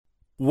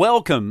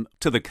Welcome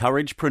to the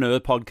Couragepreneur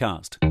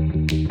Podcast,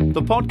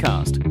 the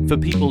podcast for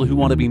people who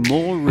want to be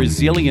more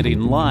resilient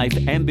in life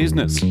and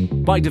business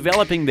by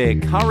developing their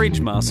courage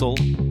muscle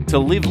to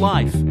live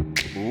life,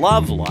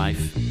 love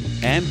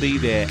life, and be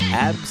their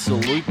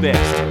absolute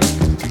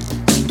best.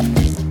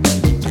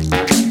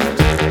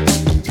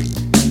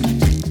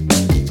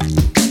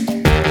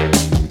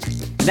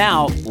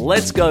 Now,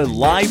 let's go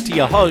live to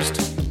your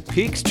host,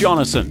 Pix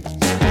Jonathan.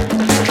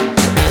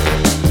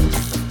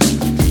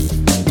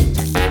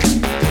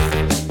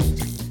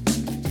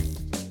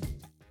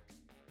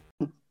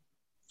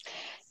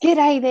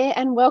 G'day there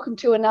and welcome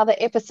to another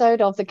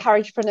episode of the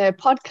Couragepreneur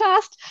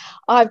Podcast.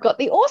 I've got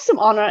the awesome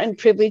honour and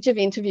privilege of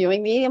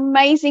interviewing the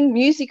amazing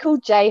musical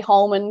Jay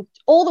Holman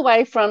all the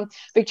way from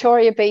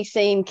Victoria,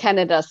 BC in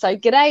Canada. So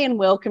g'day and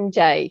welcome,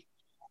 Jay.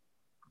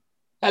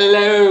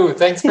 Hello,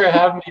 thanks for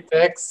having me,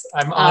 Pix.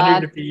 I'm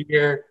honored to be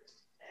here.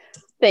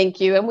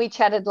 Thank you. And we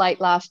chatted late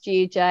last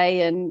year,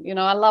 Jay, and,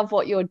 I love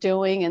what you're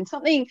doing and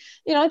something,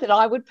 that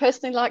I would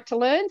personally like to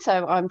learn.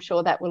 So I'm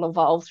sure that will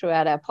evolve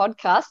throughout our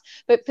podcast.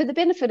 But for the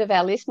benefit of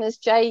our listeners,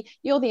 Jay,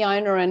 you're the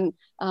owner and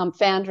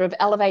founder of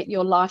Elevate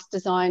Your Life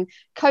Design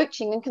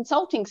coaching and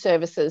consulting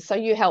services. So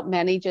you help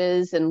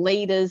managers and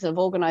leaders of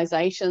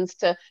organizations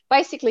to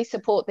basically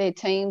support their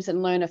teams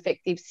and learn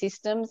effective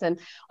systems. And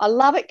I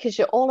love it because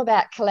you're all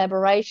about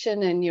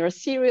collaboration and you're a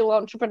serial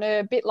entrepreneur,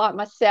 a bit like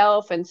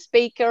myself, and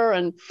speaker,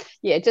 and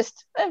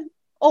just an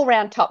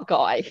all-round top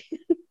guy.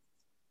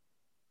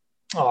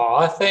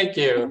 Oh, thank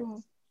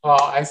you.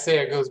 Well, I say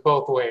it goes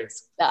both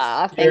ways.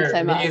 Thanks You're so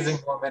an much. amazing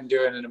woman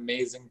doing an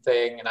amazing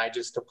thing, and I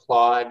just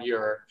applaud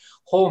your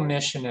whole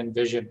mission and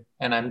vision,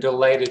 and I'm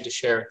delighted to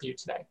share with you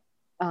today.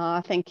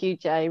 Thank you,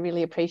 Jay.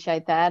 Really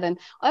appreciate that. And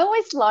I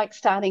always like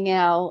starting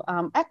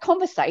our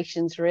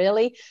conversations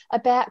really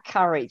about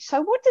courage.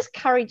 So what does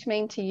courage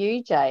mean to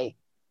you, Jay?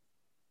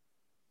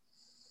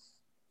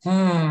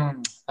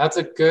 That's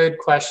a good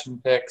question,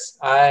 Pix.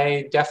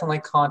 I definitely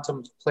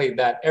contemplate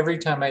that every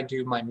time I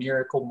do my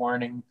miracle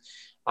morning.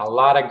 A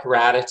lot of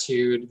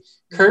gratitude.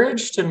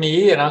 Courage to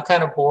me, and I'll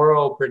kind of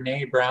borrow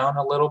Brene Brown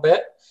a little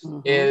bit,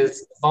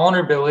 is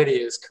vulnerability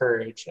is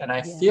courage. And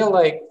I feel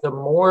like the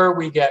more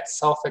we get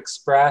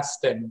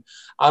self-expressed and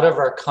out of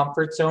our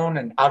comfort zone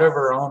and out of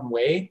our own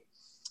way,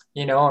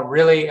 and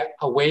really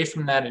away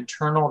from that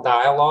internal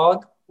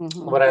dialogue,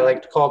 what I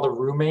like to call the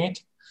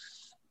roommate,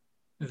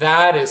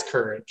 that is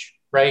courage,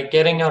 right?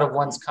 Getting out of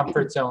one's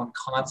comfort zone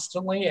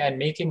constantly and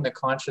making the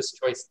conscious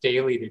choice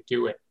daily to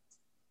do it.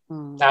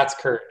 That's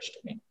courage to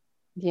me.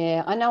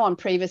 Yeah, I know on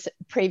previous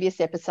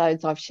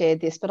episodes I've shared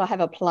this, but I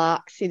have a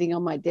plaque sitting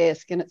on my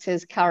desk and it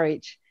says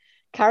courage.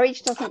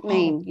 Courage doesn't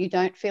mean you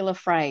don't feel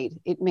afraid.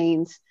 It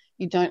means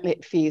you don't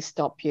let fear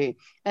stop you.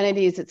 And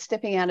it's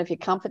stepping out of your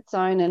comfort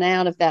zone and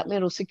out of that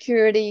little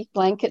security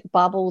blanket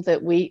bubble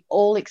that we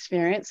all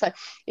experience. So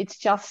it's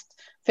just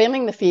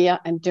feeling the fear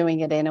and doing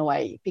it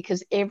anyway,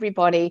 because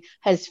everybody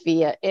has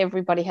fear,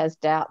 everybody has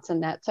doubts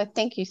and that. So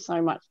thank you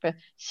so much for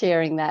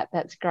sharing that.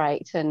 That's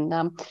great. And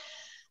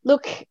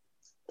look,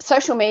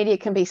 social media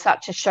can be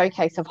such a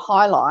showcase of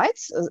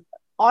highlights.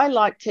 I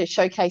like to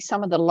showcase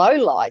some of the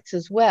lowlights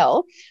as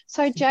well.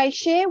 So Jay,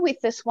 share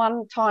with us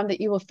one time that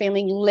you were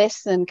feeling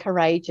less than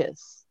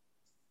courageous.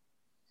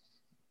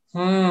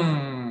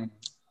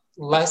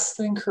 Less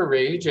than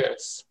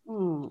courageous.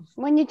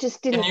 When you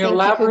just didn't think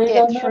you could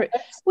get through.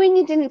 That? When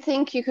you didn't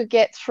think you could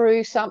get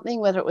through something,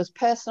 whether it was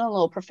personal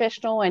or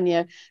professional, and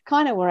you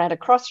kind of were at a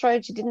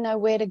crossroads, you didn't know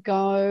where to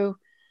go.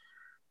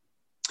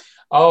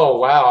 Oh,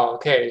 wow.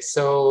 Okay.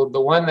 So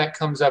the one that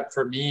comes up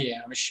for me,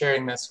 I was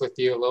sharing this with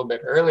you a little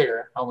bit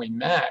earlier, how we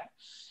met,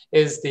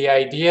 is the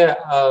idea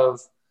of,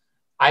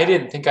 I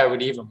didn't think I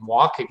would even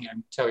walk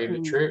again, to tell you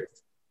the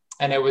truth.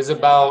 And it was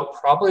about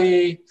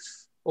probably,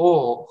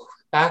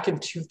 back in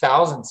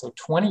 2000, so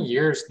 20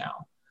 years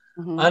now.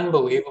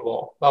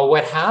 Unbelievable. But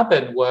what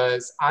happened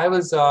was I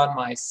was on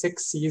my 6th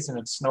season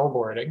of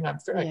snowboarding.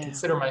 I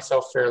consider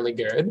myself fairly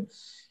good.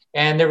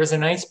 And there was a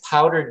nice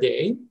powder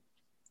day.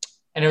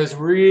 And it was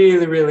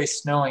really, really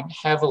snowing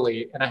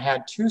heavily. And I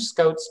had 2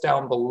 scouts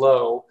down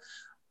below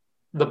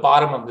the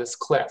bottom of this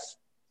cliff.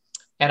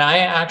 And I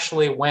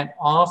actually went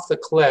off the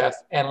cliff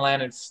and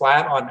landed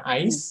flat on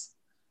ice.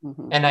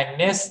 And I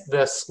missed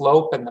the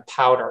slope and the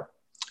powder.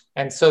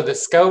 And so the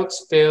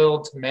scouts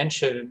failed to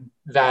mention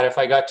that if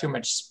I got too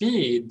much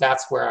speed,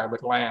 that's where I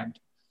would land.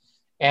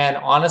 And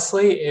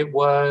honestly, it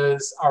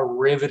was a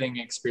riveting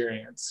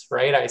experience,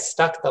 right? I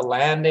stuck the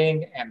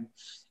landing and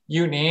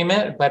you name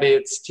it, but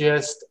it's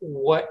just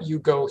what you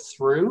go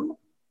through.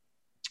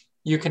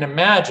 You can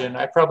imagine,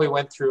 I probably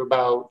went through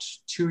about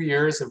 2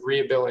 years of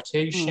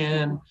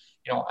rehabilitation,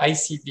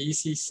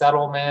 ICBC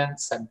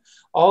settlements and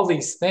all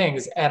these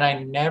things. And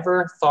I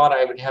never thought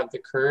I would have the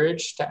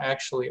courage to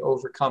actually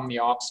overcome the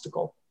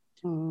obstacle.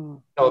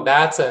 So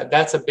that's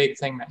a big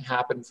thing that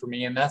happened for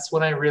me. And that's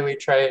when I really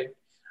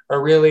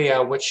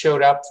what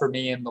showed up for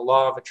me in the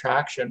law of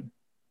attraction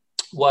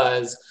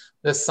was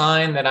the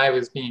sign that I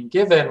was being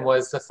given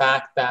was the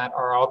fact that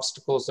our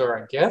obstacles are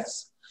our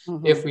gifts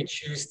if we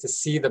choose to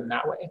see them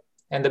that way.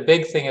 And the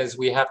big thing is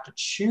we have to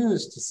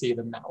choose to see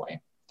them that way.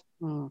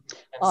 Mm.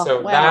 And Oh,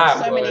 so wow.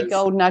 that So many was,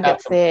 gold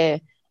nuggets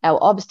there. Our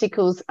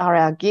obstacles are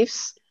our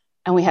gifts,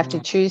 and we have to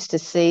choose to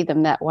see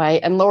them that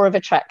way. And law of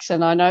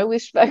attraction, I know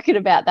we've spoken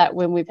about that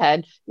when we've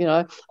had,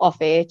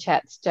 off-air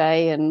chats,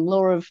 Jay, and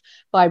law of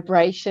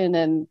vibration,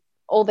 and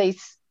all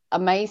these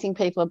amazing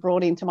people are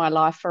brought into my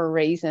life for a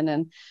reason.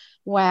 And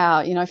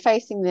wow,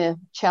 facing the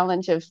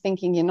challenge of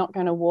thinking you're not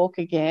going to walk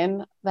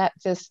again,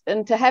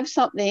 and to have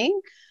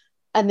something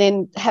and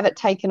then have it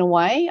taken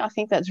away, I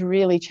think that's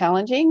really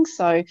challenging.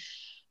 So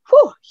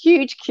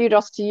huge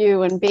kudos to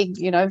you, and big,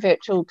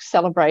 virtual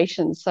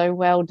celebrations. So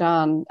well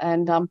done.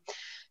 And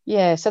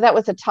so that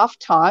was a tough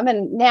time.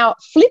 And now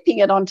flipping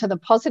it onto the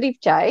positive,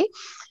 Jay,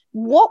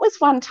 what was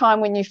one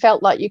time when you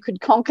felt like you could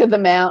conquer the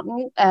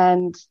mountain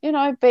and,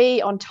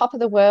 be on top of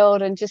the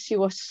world, and just you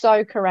were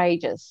so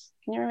courageous?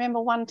 Can you remember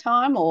one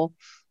time or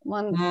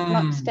one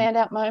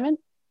standout moment?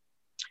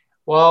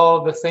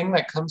 Well, the thing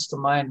that comes to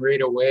mind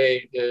right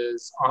away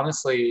is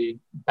honestly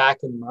back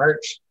in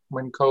March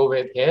when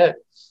COVID hit,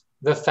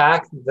 the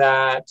fact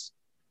that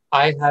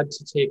I had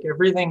to take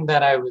everything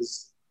that I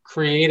was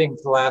creating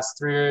for the last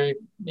 3,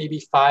 maybe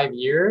 5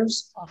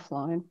 years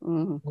offline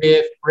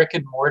with brick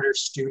and mortar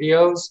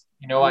studios.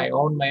 I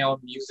owned my own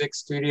music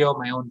studio,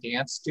 my own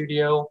dance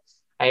studio.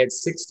 I had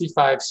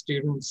 65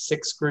 students,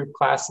 6 group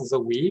classes a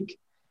week.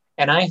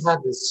 And I had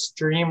to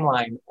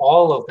streamline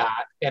all of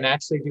that and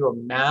actually do a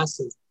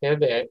massive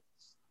pivot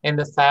in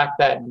the fact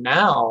that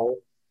now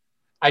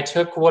I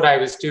took what I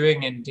was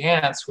doing in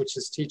dance, which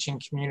is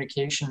teaching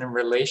communication and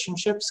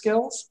relationship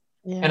skills.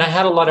 Yeah. And I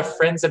had a lot of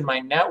friends in my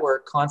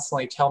network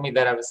constantly tell me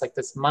that I was like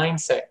this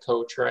mindset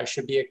coach, or I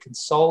should be a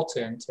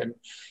consultant. And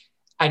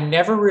I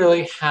never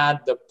really had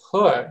the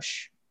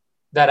push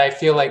that I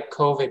feel like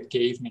COVID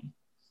gave me.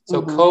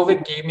 So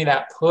COVID gave me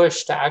that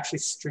push to actually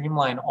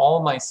streamline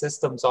all my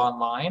systems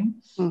online.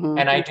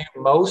 And I do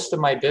most of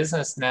my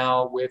business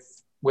now with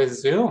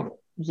Zoom.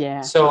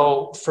 Yeah.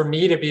 So for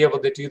me to be able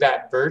to do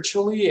that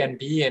virtually and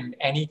be in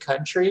any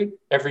country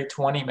every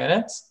 20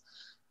 minutes,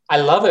 I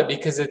love it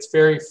because it's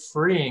very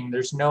freeing.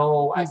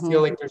 I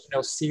feel like there's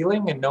no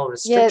ceiling and no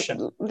restriction.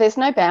 Yeah, there's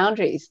no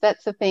boundaries.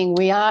 That's the thing.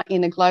 We are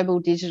in a global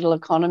digital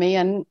economy,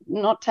 and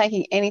not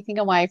taking anything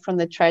away from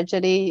the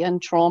tragedy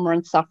and trauma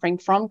and suffering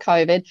from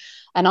COVID.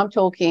 And I'm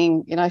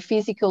talking,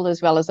 physical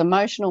as well as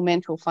emotional,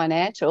 mental,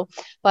 financial.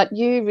 But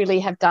you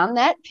really have done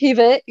that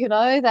pivot,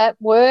 that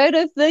word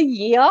of the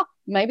year,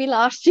 maybe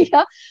last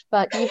year,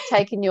 but you've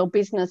taken your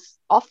business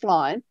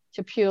offline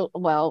to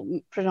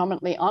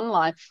predominantly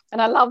online. And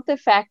I love the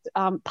fact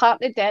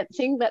partner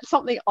dancing, that's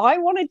something I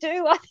want to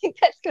do. I think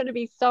that's going to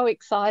be so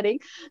exciting.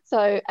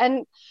 So,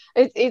 and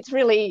it's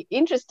really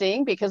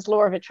interesting because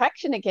law of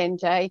attraction again,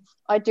 Jay,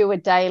 I do a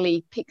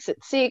daily Picks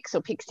at 6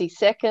 or 60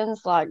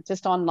 seconds, like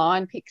just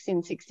online picks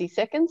in 60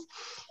 seconds.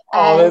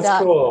 Oh,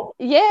 that's cool.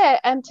 Yeah.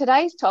 And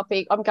today's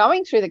topic, I'm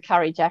going through the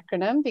courage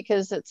acronym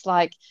because it's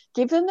like,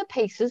 give them the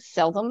pieces,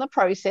 sell them the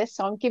process.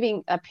 So I'm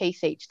giving a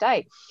piece each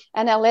day.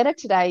 And our letter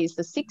today is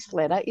the 6th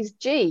letter is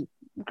G.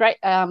 Great.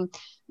 And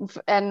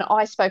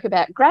I spoke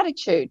about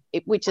gratitude,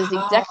 which is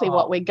exactly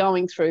what we're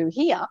going through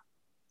here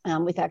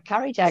with our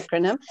courage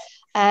acronym.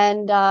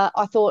 And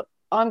I thought,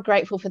 I'm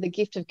grateful for the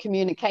gift of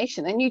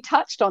communication. And you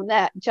touched on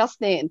that just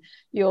then.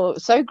 You're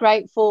so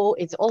grateful.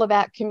 It's all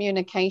about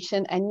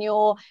communication, and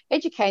you're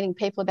educating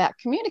people about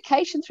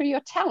communication through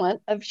your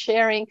talent of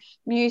sharing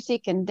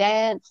music and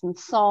dance and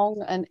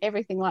song and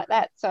everything like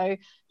that. So,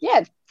 yeah,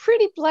 it's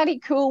pretty bloody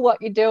cool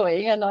what you're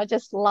doing, and I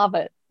just love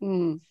it.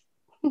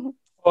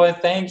 Oh,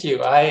 thank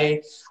you.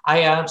 I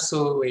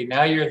absolutely,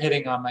 now you're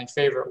hitting on my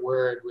favorite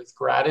word with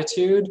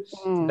gratitude.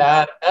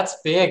 That's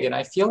big. And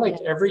I feel like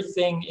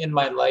everything in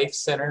my life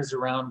centers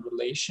around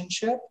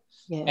relationship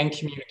and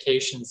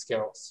communication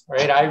skills,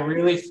 right? I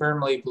really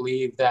firmly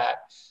believe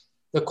that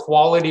the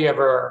quality of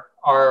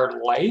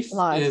our life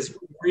is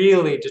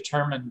really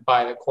determined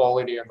by the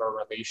quality of our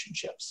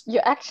relationships.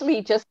 You're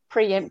actually just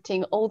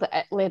preempting all the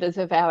letters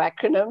of our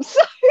acronyms.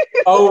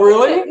 Oh,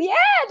 really? Yeah,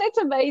 that's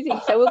amazing.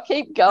 So we'll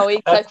keep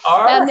going. So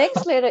our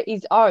next letter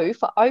is O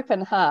for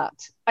open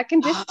heart. I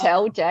can just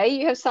tell, Jay,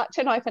 you have such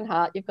an open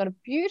heart. You've got a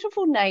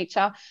beautiful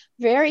nature,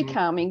 very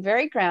calming,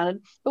 very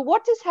grounded. But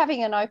what does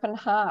having an open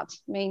heart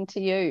mean to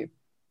you?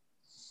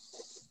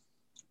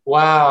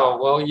 Wow.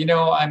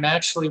 Well, I'm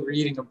actually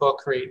reading a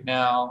book right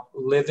now,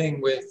 Living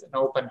with an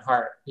Open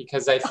Heart,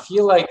 because I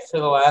feel like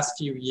for the last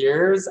few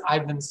years,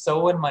 I've been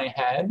so in my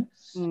head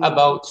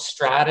about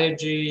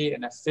strategy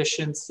and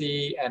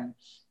efficiency. And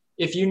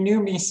if you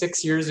knew me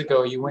 6 years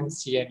ago, you wouldn't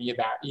see any of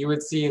that. You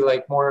would see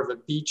like more of a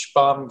beach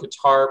bum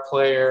guitar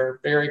player,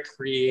 very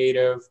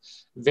creative,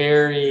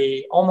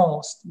 very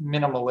almost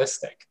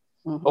minimalistic.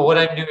 But what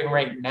I'm doing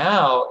right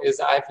now is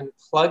I've been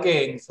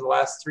plugging for the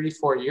last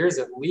 3-4 years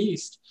at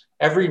least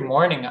every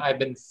morning I've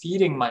been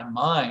feeding my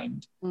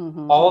mind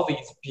Mm-hmm. all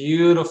these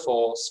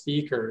beautiful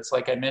speakers,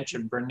 like I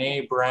mentioned,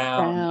 Brene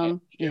Brown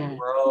and Jim Yeah.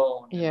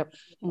 Rohn, Yep.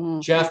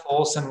 and Jeff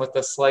Olson with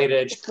the Slight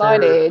Edge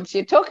Slight Curve. Edge.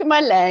 You're talking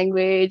my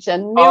language,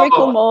 and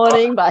Miracle Oh,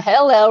 Morning by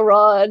Hal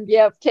Elrod.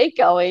 Yep. Keep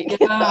going.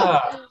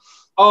 yeah.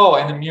 Oh,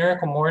 and the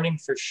Miracle Morning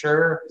for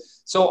sure.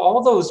 So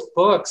all those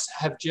books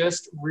have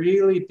just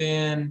really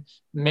been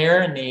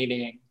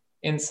marinating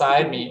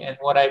inside me. And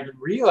what I've been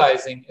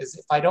realizing is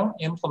if I don't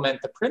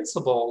implement the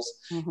principles,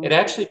 it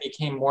actually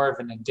became more of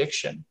an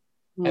addiction.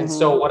 And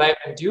so what I've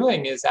been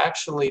doing is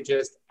actually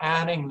just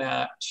adding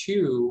that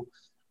to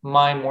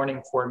my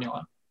morning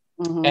formula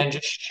and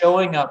just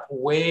showing up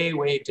way,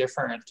 way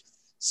different.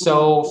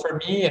 So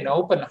for me, an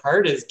open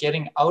heart is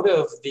getting out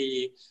of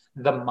the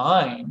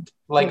mind,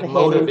 like the head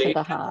into motivation,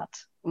 the heart.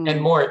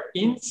 and more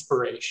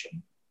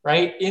inspiration,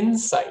 right?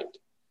 Insight.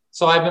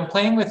 So I've been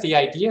playing with the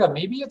idea,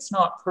 maybe it's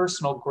not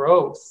personal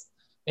growth,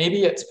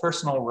 maybe it's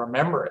personal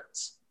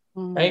remembrance,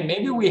 right?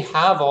 Maybe we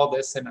have all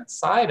this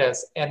inside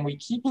us and we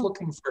keep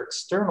looking for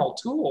external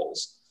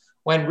tools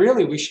when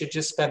really we should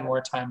just spend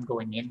more time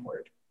going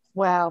inward.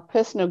 Wow,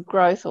 personal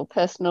growth or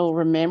personal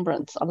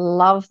remembrance. I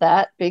love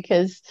that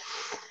because,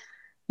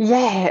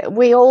 yeah,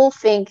 we all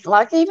think,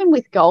 like, even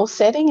with goal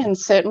setting, and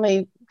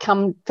certainly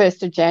come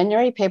 1st of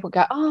January, people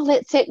go, oh,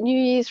 let's set New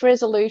Year's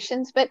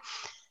resolutions. But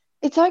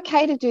it's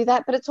okay to do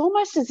that, but it's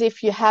almost as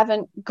if you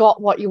haven't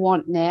got what you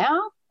want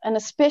now. And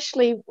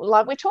especially,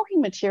 like, we're talking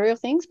material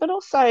things, but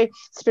also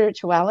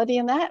spirituality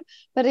and that.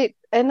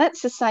 And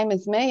that's the same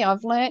as me.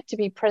 I've learned to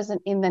be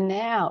present in the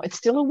now. It's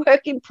still a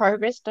work in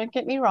progress, don't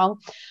get me wrong.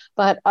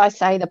 But I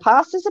say the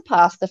past is the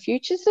past, the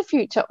future is the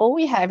future. All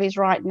we have is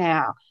right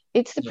now.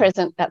 It's the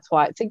present. That's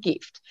why it's a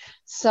gift.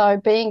 So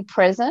being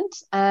present,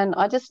 and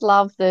I just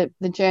love the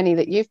journey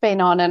that you've been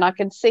on, and I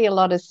can see a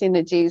lot of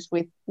synergies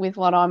with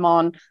what I'm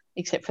on,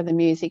 except for the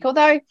music.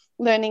 Although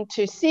learning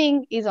to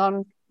sing is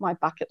on my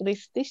bucket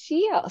list this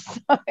year. So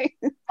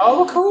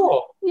oh,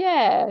 cool.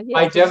 Yeah.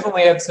 I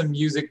definitely have some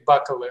music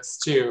bucket lists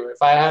too.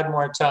 If I had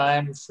more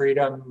time,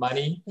 freedom,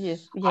 money,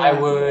 I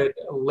would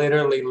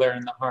literally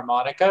learn the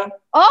harmonica.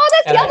 Oh,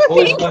 that's the other thing. I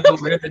always thing. wanted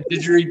to learn the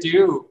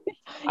didgeridoo.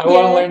 I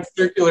want to learn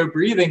circular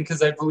breathing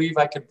because I believe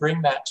I could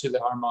bring that to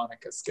the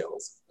harmonica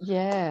skills.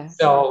 Yeah.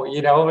 So,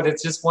 but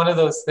it's just one of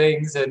those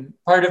things. And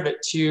part of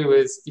it too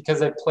is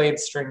because I played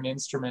stringed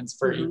instruments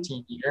for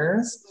 18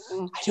 years,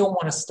 I don't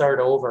want to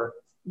start over.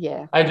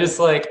 Yeah. I just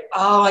like,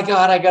 oh my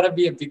God, I got to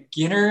be a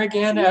beginner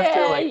again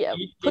after like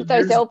put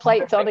those L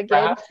plates on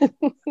again.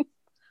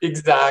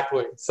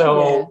 Exactly.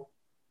 So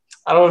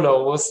I don't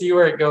know. We'll see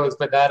where it goes,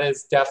 but that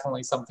is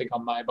definitely something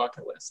on my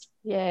bucket list.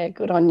 Yeah,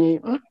 good on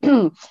you.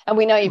 And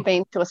we know you've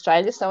been to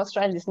Australia, so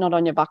Australia's not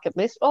on your bucket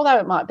list, although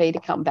it might be to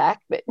come back,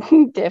 but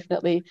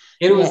definitely.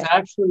 It was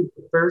actually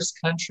the first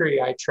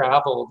country I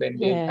traveled and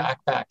did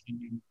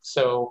backpacking in.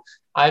 So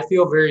I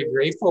feel very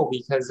grateful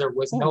because there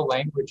was no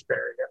language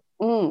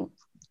barrier.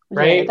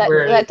 Right? Yeah,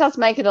 that does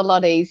make it a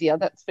lot easier,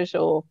 that's for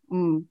sure.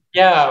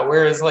 Yeah,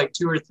 whereas like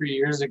 2 or 3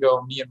 years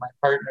ago, me and my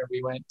partner,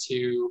 we went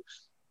to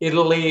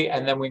Italy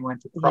and then we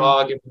went to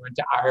Prague and we went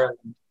to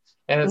Ireland.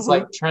 And it's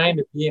like trying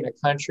to be in a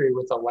country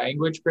with a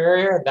language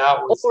barrier,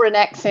 that was or an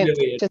accent,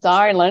 really which is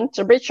Ireland,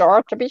 to be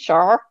sure.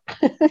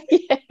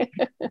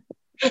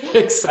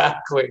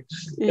 Exactly.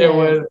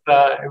 Yeah.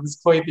 It was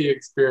quite the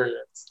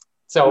experience.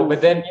 So,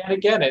 but then yet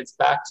again, it's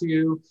back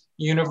to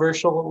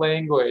universal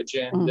language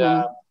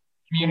and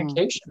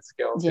communication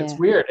skills. It's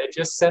weird. It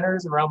just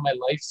centers around my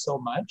life so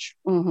much.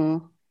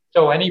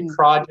 So any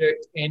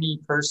project, any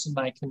person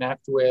I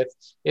connect with,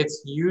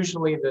 it's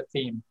usually the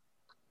theme.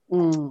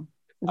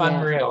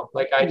 Unreal.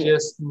 Like I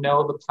just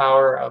know the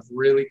power of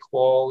really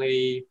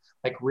quality,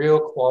 like real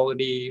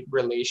quality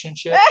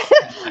relationships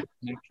and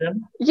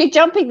connection. You're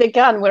jumping the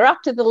gun. We're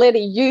up to the letter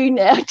U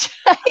now,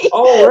 Jay.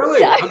 Oh, really?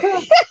 So,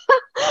 okay.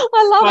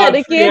 I love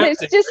it. Again,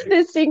 it's just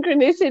the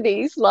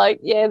synchronicities. Like,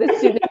 the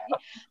synergy.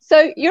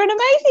 So you're an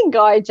amazing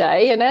guy,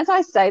 Jay. And as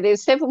I say,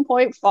 there's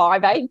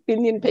 7.58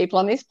 billion people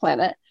on this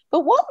planet. But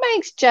what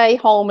makes Jay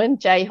Holman,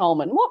 Jay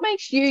Holman? What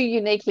makes you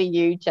uniquely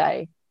you,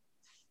 Jay?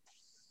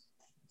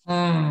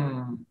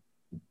 Well,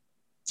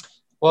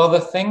 the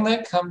thing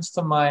that comes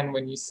to mind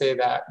when you say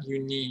that,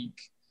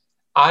 unique,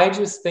 I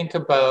just think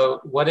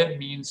about what it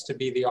means to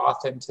be the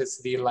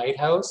authenticity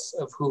lighthouse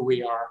of who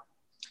we are.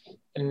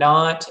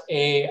 Not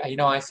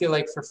I feel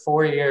like for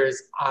 4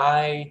 years,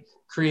 I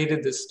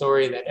created this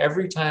story that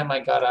every time I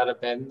got out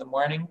of bed in the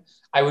morning,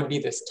 I would be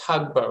this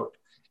tugboat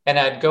and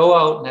I'd go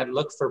out and I'd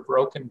look for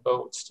broken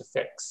boats to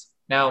fix.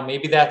 Now,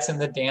 maybe that's in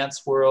the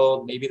dance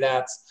world, maybe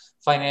that's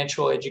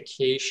financial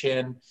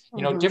education,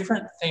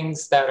 different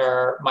things that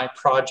are my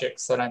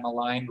projects that I'm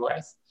aligned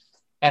with.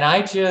 And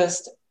I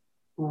just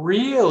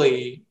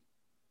really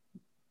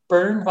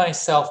burned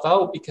myself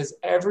out because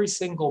every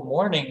single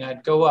morning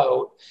I'd go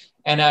out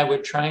and I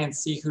would try and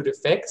see who to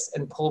fix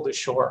and pull to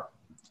shore.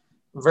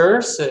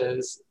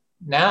 Versus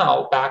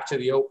now, back to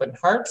the open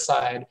heart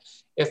side,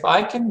 if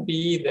I can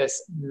be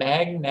this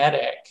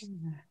magnetic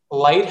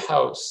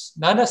lighthouse,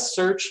 not a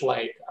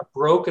searchlight, a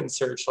broken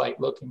searchlight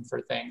looking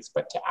for things,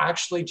 but to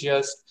actually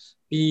just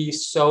be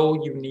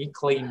so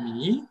uniquely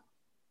me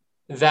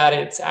that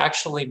it's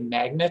actually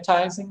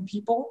magnetizing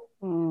people,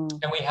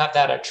 and we have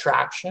that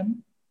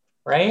attraction,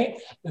 right?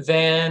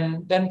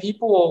 Then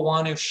people will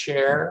want to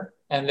share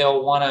and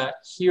they'll want to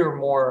hear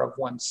more of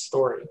one's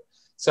story.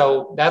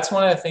 So that's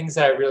one of the things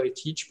that I really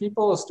teach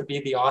people, is to be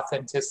the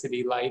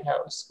authenticity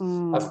lighthouse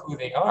of who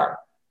they are.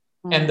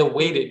 And the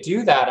way to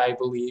do that, I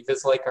believe,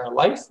 is like our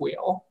life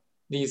wheel,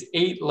 these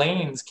 8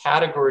 lanes,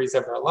 categories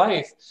of our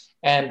life.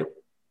 And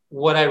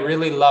what I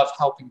really love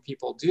helping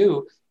people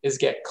do is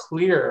get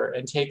clear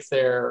and take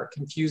their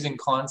confusing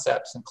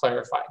concepts and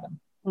clarify them,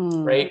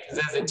 right?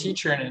 Because as a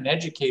teacher and an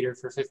educator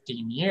for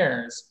 15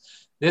 years,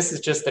 this is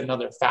just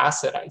another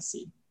facet I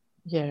see.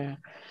 Yeah.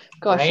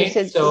 Gosh, right? you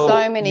said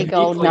so many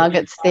gold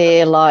nuggets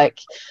there, like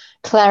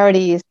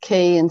clarity is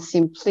key and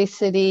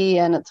simplicity,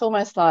 and it's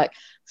almost like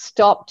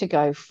stop to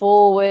go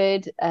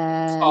forward,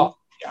 and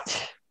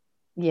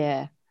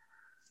yeah.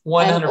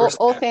 100%.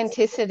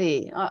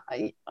 Authenticity,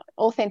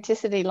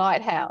 authenticity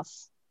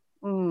lighthouse.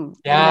 And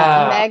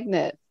Yeah. that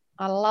magnet.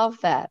 I love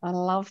that,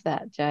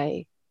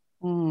 Jay.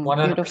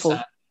 100%. Beautiful.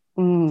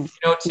 You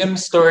know, Tim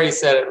Story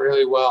said it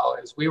really well,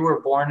 is we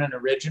were born an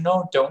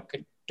original,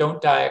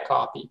 don't die a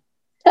copy.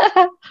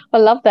 I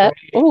love that.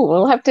 Oh,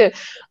 we'll have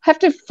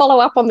to follow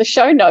up on the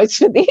show notes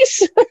for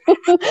this.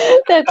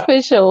 That's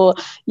for sure.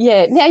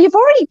 Yeah. Now, you've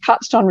already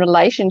touched on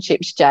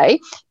relationships, Jay,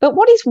 but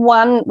what is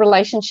one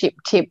relationship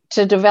tip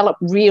to develop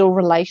real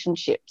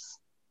relationships?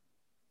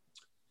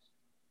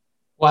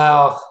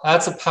 Wow,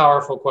 that's a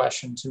powerful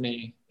question to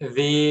me.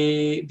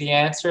 The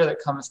answer that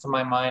comes to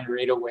my mind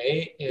right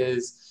away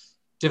is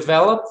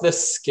develop the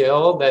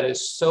skill that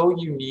is so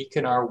unique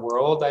in our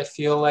world. I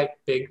feel like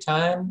big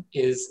time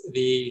is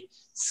the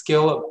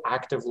skill of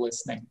active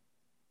listening,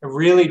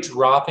 really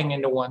dropping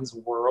into one's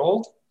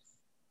world.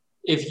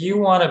 If you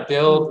want to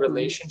build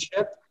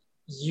relationship,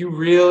 you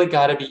really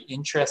got to be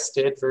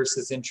interested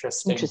versus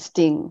interesting.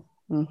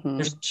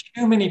 There's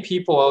too many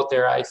people out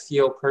there, I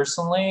feel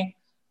personally,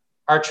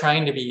 are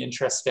trying to be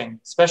interesting,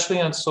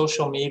 especially on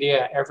social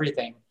media,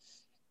 everything.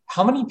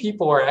 How many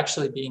people are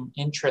actually being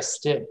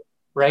interested,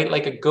 right?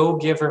 Like a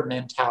go-giver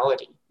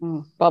mentality.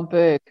 Bob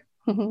Berg.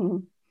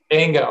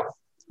 Bingo.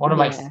 One of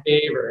my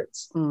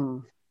favorites.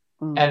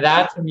 And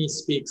that to me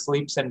speaks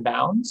leaps and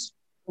bounds,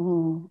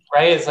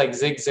 right? It's like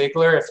Zig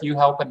Ziglar. If you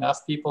help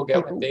enough people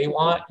get what they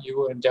want, you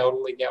will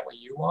undoubtedly get what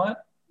you want.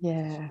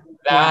 Yeah.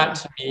 That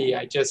to me,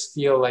 I just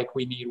feel like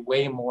we need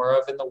way more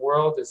of in the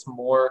world. Is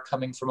more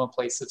coming from a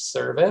place of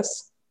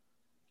service.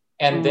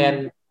 And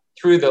then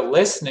through the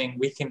listening,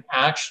 we can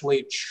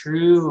actually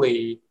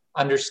truly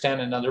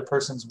understand another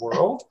person's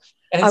world.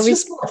 And it's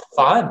just more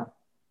fun.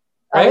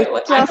 Right?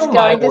 Like, I know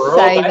my world.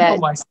 I know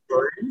my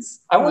stories.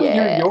 I want to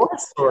hear your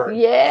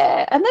story.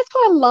 Yeah. And that's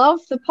why I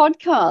love the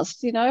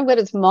podcast, you know, whether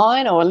it's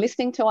mine or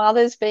listening to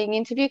others being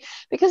interviewed,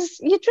 because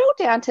you drill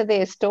down to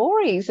their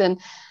stories.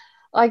 And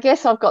I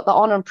guess I've got the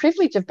honor and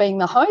privilege of being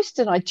the host,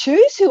 and I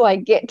choose who I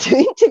get to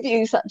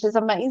interview, such as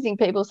amazing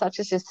people such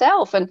as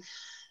yourself. And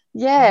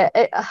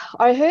I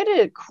heard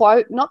a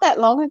quote not that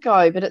long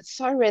ago, but it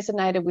so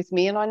resonated with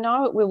me, and I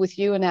know it will with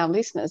you and our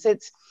listeners.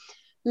 It's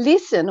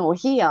listen or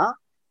hear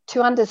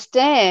to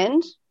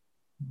understand,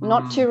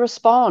 not to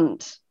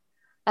respond.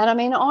 And I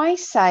mean, I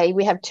say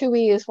we have 2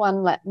 ears,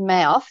 1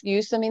 mouth,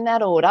 use them in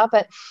that order.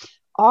 But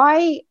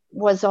I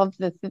was of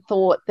the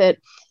thought that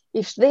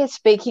if they're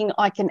speaking,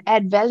 I can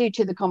add value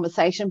to the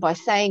conversation by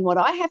saying what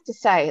I have to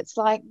say. It's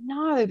like,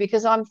 no,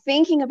 because I'm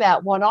thinking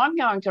about what I'm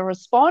going to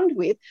respond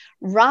with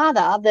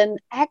rather than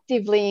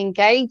actively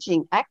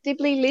engaging,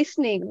 actively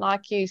listening,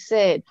 like you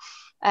said.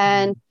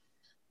 And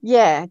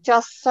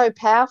just so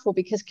powerful,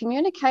 because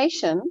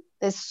communication,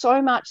 there's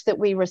so much that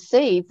we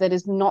receive that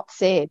is not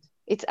said.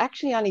 It's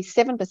actually only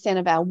 7%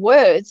 of our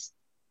words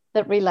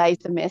that relays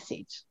the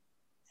message.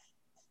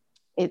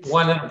 It's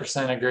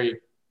 100% agree.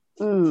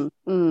 You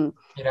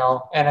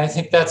know, and I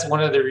think that's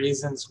one of the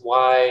reasons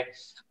why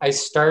I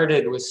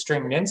started with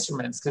stringed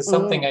instruments, because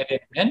something I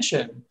didn't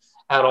mention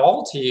at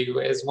all to you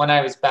is when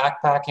I was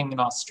backpacking in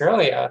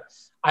Australia,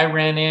 I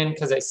ran in,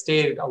 because I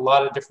stayed at a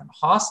lot of different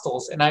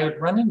hostels, and I would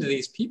run into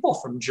these people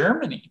from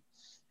Germany,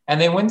 and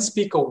they wouldn't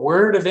speak a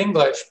word of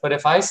English. But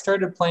if I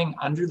started playing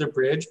Under the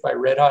Bridge by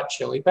Red Hot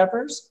Chili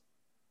Peppers,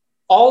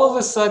 all of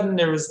a sudden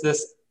there was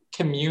this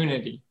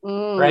community,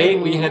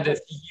 right? We had this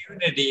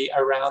unity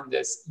around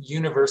this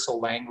universal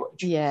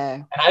language. Yeah.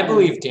 And I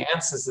believe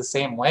dance is the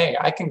same way.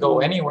 I can go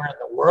anywhere in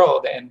the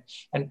world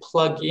and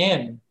plug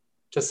in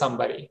to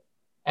somebody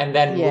and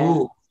then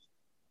move.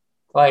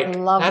 Like,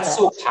 that's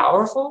so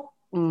powerful.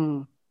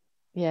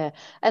 Yeah.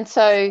 And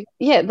so,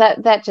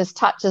 that just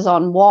touches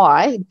on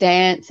why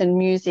dance and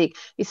music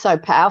is so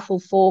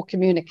powerful for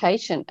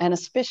communication, and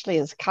especially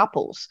as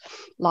couples.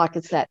 Like,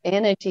 it's that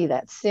energy,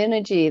 that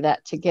synergy,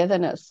 that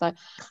togetherness. So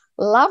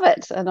love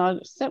it. And I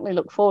certainly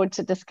look forward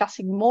to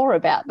discussing more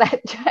about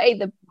that, Jay,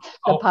 the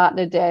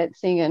partner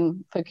dancing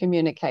and for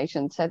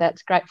communication. So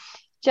that's great.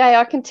 Jay,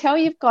 I can tell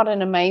you've got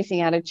an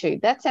amazing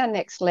attitude. That's our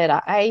next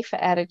letter, A for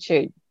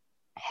attitude.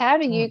 How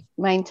do you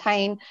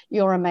maintain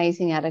your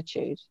amazing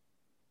attitude?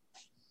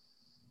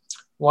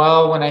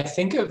 Well, when I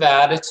think of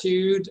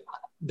attitude,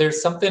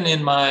 there's something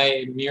in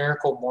my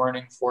miracle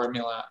morning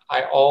formula.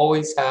 I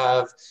always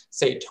have,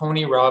 say,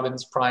 Tony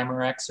Robbins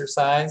primer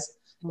exercise.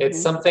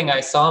 It's something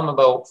I saw him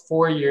about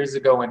 4 years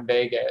ago in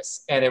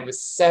Vegas, and it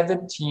was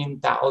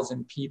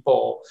 17,000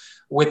 people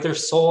with their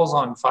souls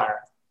on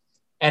fire.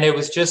 And it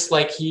was just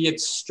like he had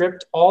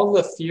stripped all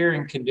the fear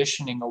and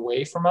conditioning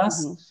away from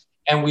us,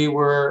 and we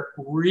were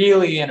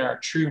really in our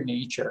true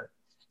nature.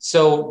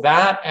 So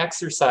that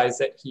exercise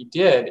that he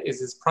did is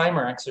his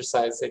primer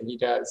exercise that he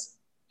does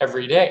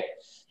every day.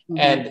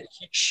 And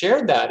he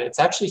shared that. It's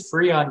actually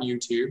free on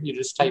YouTube. You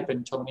just type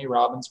in Tony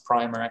Robbins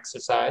primer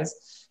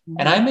exercise.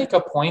 And I make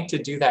a point to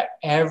do that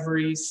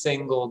every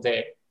single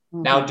day.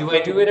 Now, do I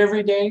do it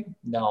every day?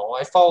 No,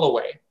 I fall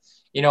away,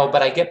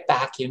 but I get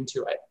back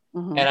into it.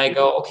 And I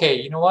go,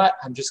 okay, you know what?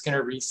 I'm just going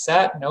to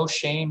reset. No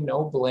shame,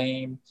 no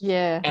blame.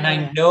 Yeah. And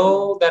I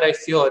know that I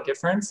feel a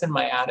difference in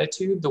my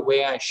attitude, the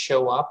way I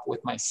show up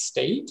with my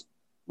state.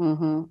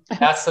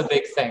 That's the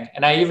big thing.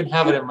 And I even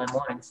have it in my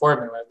morning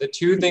formula. The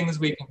two things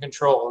we can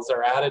control is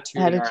our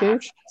attitude and our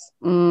actions.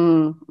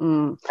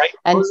 Right?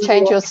 And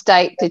change your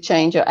state to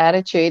change your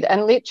attitude.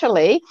 And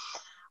literally,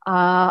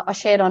 I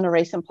shared on a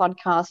recent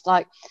podcast,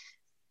 like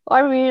I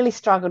really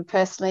struggled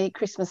personally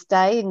Christmas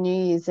Day and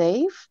New Year's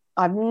Eve.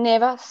 I've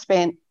never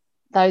spent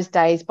those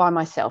days by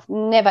myself,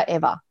 never,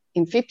 ever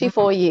in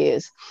 54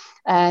 years.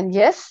 And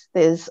yes,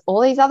 there's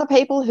all these other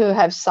people who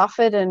have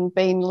suffered and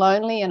been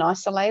lonely and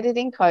isolated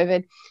in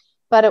COVID.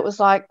 But it was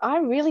like, I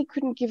really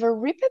couldn't give a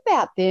rip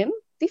about them.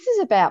 This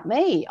is about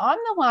me. I'm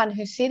the one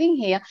who's sitting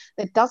here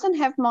that doesn't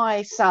have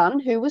my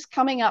son who was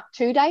coming up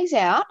 2 days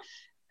out,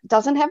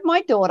 doesn't have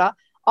my daughter.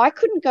 I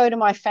couldn't go to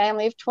my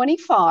family of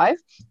 25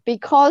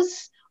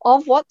 because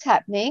of what's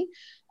happening.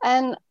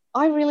 And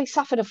I really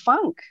suffered a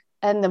funk,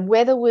 and the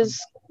weather was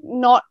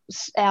not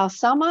our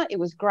summer. It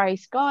was grey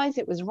skies.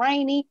 It was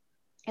rainy.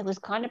 It was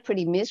kind of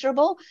pretty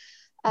miserable.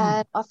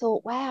 And I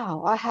thought,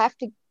 wow, I have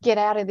to get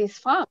out of this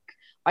funk.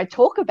 I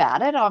talk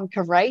about it. I'm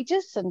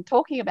courageous and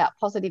talking about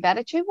positive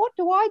attitude. What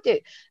do I do?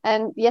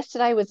 And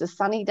yesterday was a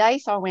sunny day.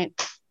 So I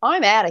went,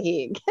 I'm out of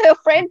here,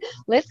 girlfriend.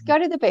 Let's go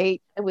to the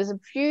beach. It was a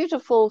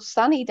beautiful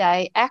sunny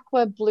day,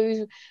 aqua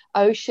blue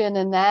ocean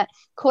and that.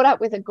 Caught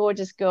up with a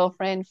gorgeous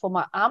girlfriend for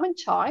my almond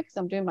chai because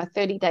I'm doing my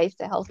 30 days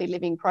to healthy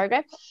living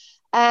program.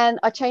 And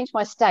I changed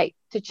my state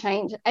to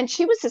change. And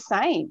she was the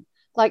same.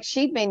 Like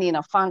she'd been in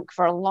a funk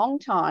for a long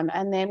time,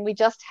 and then we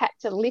just had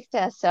to lift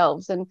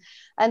ourselves. And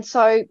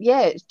so,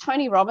 yeah,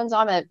 Tony Robbins,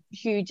 I'm a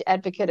huge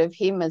advocate of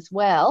him as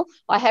well.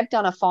 I have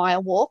done a fire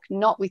walk,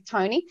 not with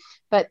Tony,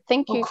 but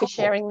thank you for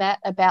sharing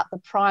that about the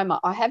primer.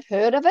 I have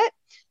heard of it.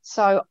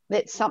 So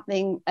that's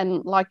something,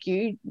 and like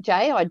you,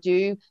 Jay, I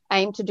do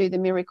aim to do the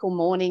miracle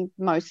morning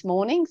most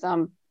mornings.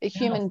 I'm a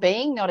human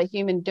being, not a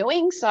human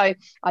doing. So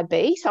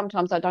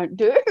sometimes I don't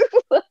do.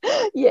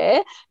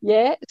 Yeah.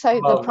 So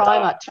the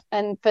primer,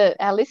 and for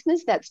our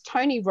listeners, that's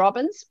Tony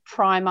Robbins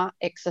primer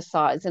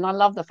exercise. And I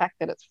love the fact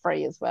that it's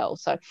free as well.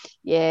 So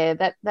yeah,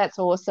 that's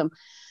awesome.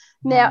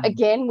 Now,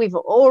 again, we've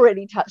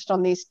already touched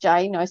on this,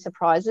 Jay, no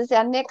surprises.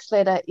 Our next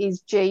letter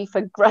is G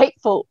for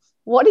grateful.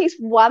 What is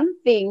one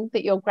thing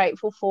that you're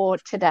grateful for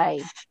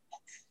today?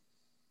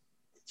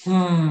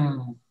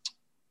 When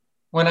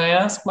I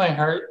ask my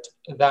heart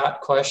that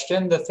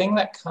question, the thing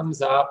that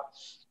comes up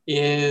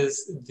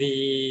is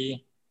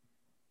the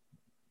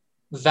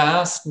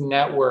vast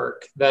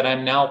network that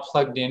I'm now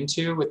plugged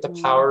into with the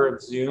power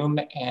of Zoom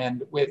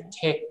and with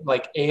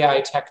like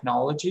AI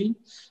technology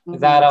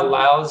that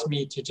allows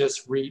me to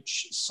just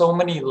reach so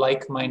many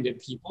like-minded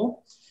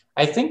people.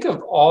 I think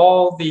of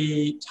all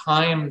the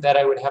time that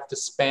I would have to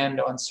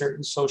spend on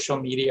certain social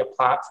media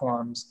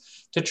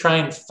platforms to try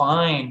and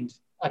find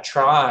a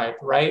tribe,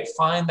 right?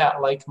 Find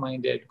that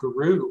like-minded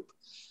group.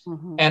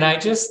 And I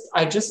just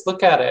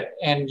look at it.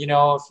 And,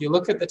 if you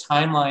look at the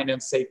timeline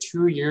of, say,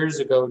 2 years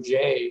ago,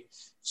 Jay,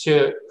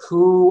 to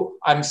who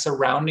I'm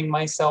surrounding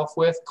myself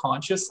with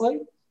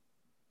consciously.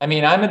 I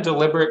mean, I'm a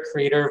deliberate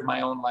creator of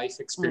my own life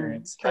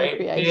experience, right?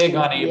 Big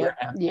on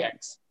Abraham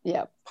Hicks.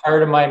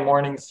 Part of my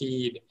morning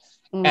feed.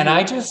 And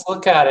I just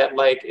look at it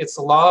like it's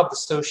the law of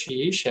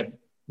association.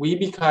 We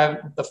become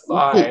the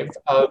 5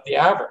 of the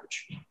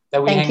average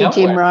that we hang out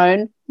with. Jim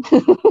Rohn.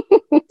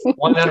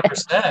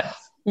 100%.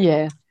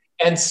 Yeah.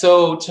 And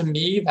so to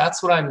me,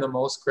 that's what I'm the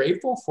most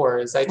grateful for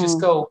is I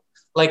just go,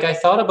 like I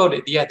thought about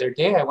it the other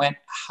day. I went,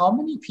 how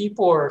many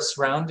people are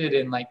surrounded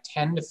in like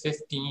 10 to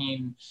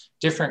 15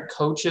 different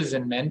coaches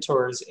and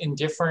mentors in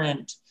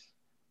different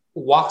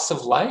walks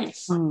of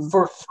life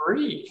for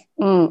free?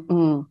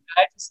 I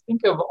just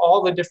think of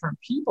all the different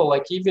people,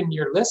 like even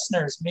your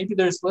listeners, maybe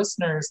there's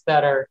listeners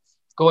that are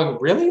going,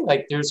 really?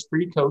 Like there's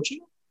free coaching?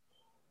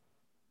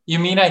 You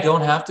mean I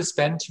don't have to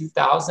spend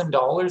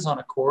 $2,000 on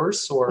a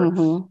course or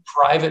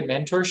private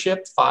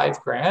mentorship,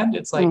 $5,000?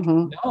 It's like,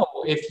 no,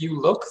 if you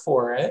look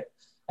for it.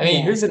 I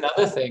mean, here's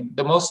another thing.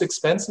 The most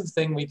expensive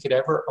thing we could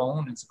ever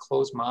own is a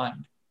closed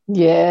mind.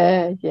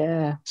 Yeah,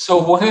 yeah. So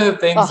one of the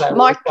things Oh, I mic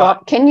work on,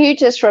 drop. Can you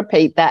just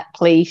repeat that,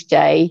 please,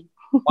 Jay?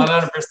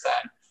 100%,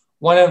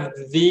 one of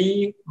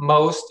the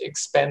most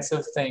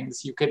expensive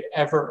things you could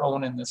ever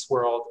own in this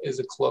world is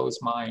a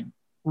closed mind.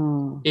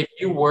 Mm, If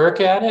you work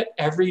at it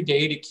every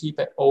day to keep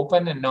it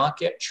open and not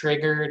get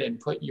triggered and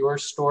put your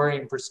story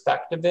and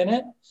perspective in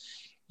it,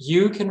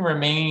 you can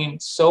remain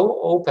so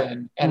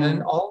open. And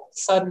then all of a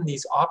sudden,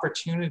 these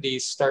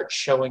opportunities start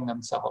showing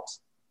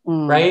themselves,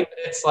 right?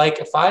 It's like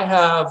if I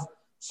have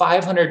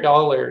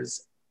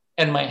 $500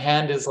 and my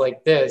hand is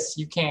like this,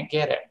 you can't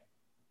get it.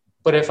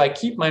 But if I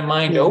keep my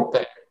mind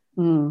open,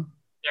 there you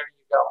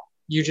go.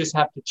 You just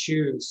have to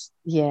choose.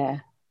 Yeah,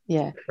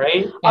 yeah.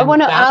 Right. I And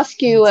want to that's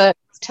ask you a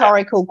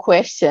rhetorical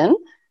question.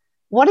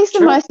 What is the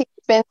sure. most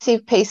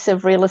expensive piece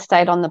of real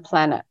estate on the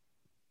planet?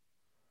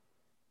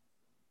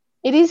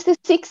 It is the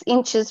 6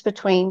 inches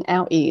between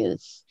our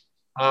ears.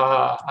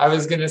 I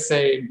was going to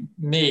say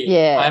me.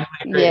 Yeah, I'm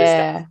my greatest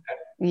yeah, asset.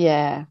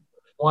 yeah,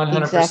 100%.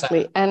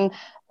 exactly. And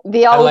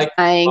the I old like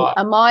saying,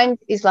 a mind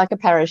is like a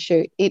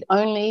parachute. It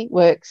only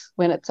works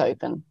when it's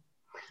open.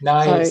 So,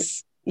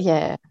 nice.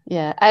 yeah,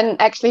 yeah.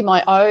 And actually,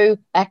 my O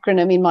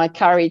acronym in my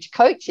Courage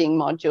coaching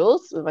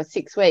modules, my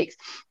 6 weeks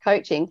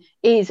coaching,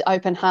 is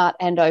open heart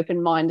and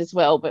open mind as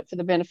well. But for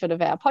the benefit of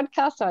our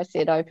podcast, I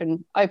said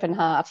open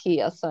heart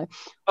here. So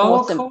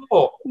awesome.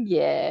 Cool.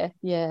 Yeah,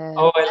 yeah.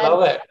 Oh, I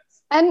love it.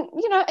 And,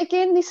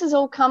 again, this has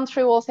all come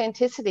through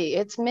authenticity.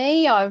 It's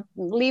me. I've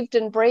lived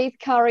and breathed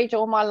courage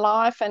all my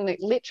life, and it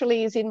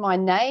literally is in my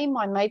name.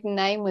 My maiden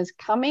name was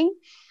Cumming,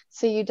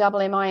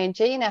 Cumming,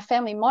 and our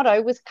family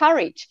motto was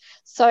courage.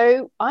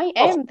 So I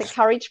am the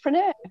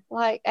couragepreneur.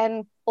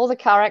 And all the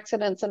car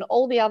accidents and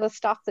all the other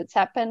stuff that's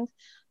happened,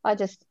 I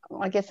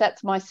guess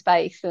that's my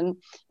space,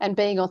 and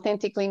being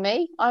authentically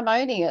me, I'm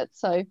owning it.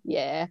 So,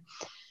 yeah.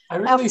 I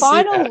really see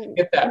that. I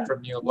get that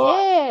from you a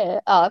lot. Yeah.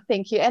 Oh,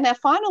 thank you. And our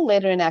final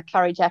letter in our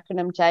courage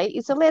acronym, Jay,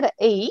 is the letter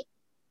E,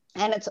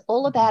 and it's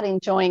all about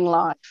enjoying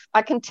life.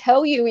 I can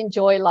tell you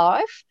enjoy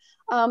life,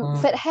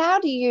 but how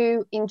do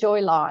you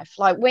enjoy life?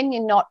 Like when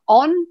you're not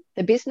on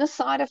the business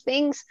side of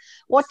things,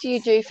 what do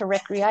you do for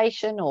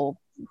recreation or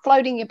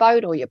floating your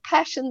boat or your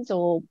passions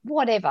or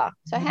whatever?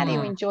 So how do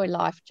you enjoy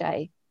life,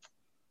 Jay?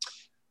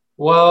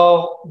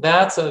 Well,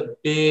 that's a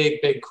big,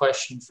 big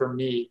question for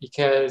me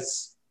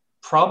because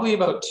probably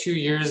about 2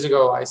 years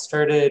ago, I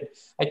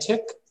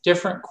took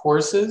different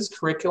courses,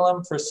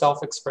 curriculum for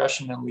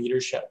self-expression and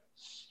leadership.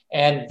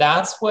 And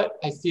that's what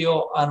I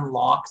feel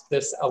unlocked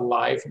this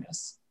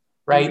aliveness,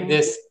 right?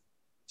 This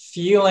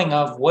feeling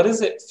of what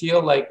does it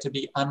feel like to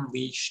be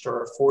unleashed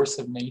or a force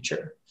of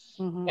nature?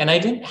 And I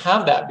didn't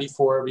have that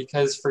before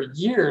because for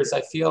years, I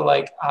feel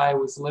like I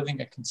was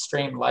living a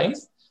constrained life.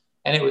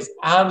 And it was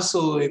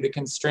absolutely the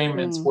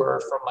constraints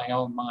were from my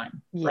own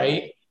mind,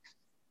 right?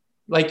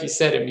 Like you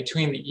said, in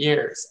between the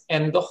ears.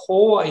 And the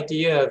whole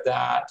idea of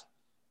that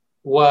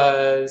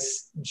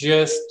was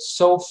just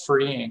so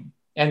freeing.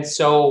 And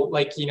so,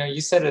 like,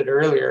 you said it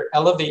earlier,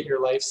 elevate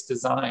your life's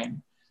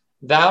design.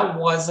 That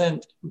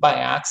wasn't by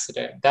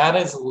accident. That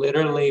is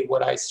literally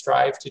what I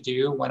strive to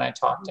do when I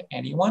talk to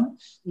anyone.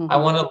 I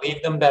want to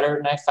leave them better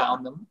than I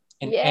found them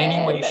in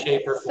any way,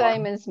 shape, or form.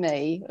 Same as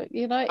me.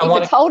 If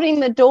it's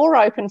holding the door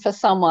open for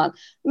someone,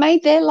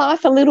 made their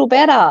life a little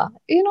better,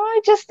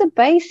 just the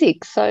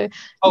basics. So,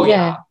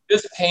 yeah,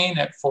 just paying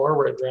it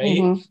forward, right?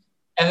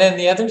 And then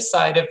the other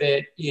side of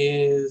it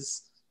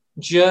is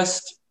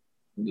just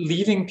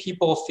leaving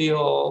people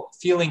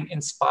feeling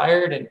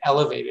inspired and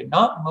elevated,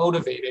 not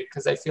motivated,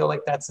 because I feel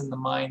like that's in the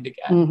mind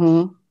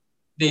again.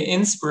 The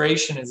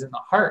inspiration is in the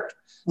heart.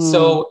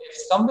 So if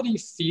somebody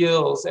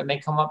feels and they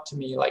come up to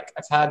me, like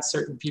I've had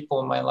certain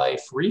people in my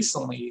life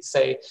recently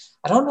say,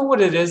 I don't know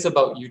what it is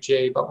about you,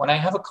 Jay, but when I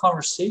have a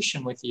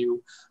conversation with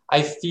you,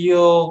 I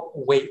feel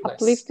weightless.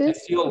 Uplifted? I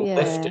feel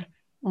lifted.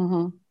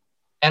 And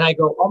I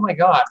go, oh my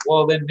God,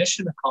 well then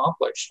mission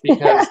accomplished,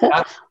 because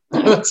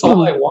that's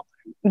all I want.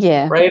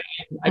 Right.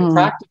 I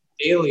practice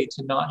daily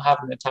to not have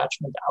an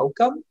attachment to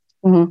outcome.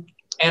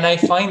 And I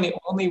find the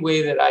only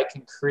way that I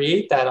can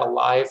create that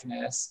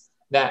aliveness,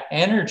 that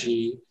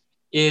energy,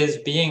 is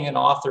being an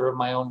author of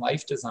my own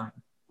life design.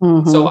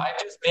 So I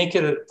just make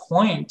it a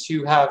point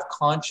to have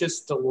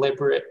conscious,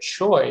 deliberate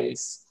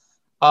choice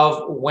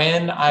of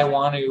when I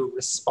want to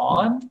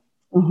respond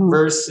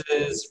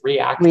versus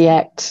react.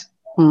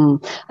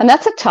 And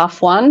that's a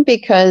tough one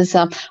because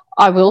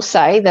I will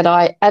say that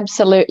I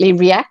absolutely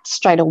react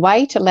straight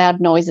away to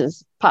loud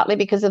noises, partly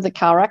because of the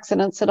car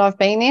accidents that I've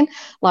been in,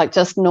 like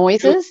just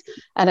noises,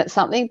 and it's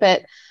something.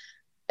 But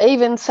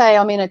even say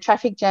I'm in a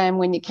traffic jam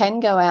when you can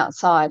go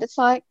outside, it's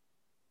like,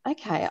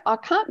 okay, I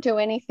can't do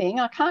anything.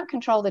 I can't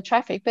control the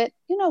traffic, but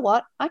you know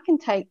what? I can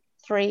take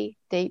 3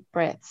 deep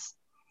breaths.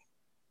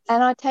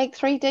 And I take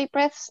 3 deep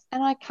breaths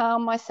and I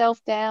calm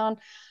myself down,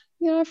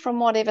 from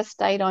whatever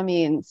state I'm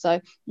in.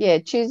 So, yeah,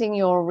 choosing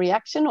your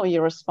reaction or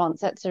your response,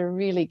 that's a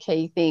really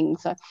key thing.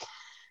 So,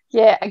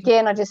 yeah,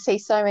 again, I just see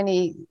so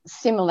many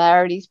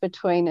similarities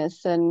between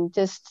us, and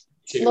just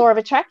law of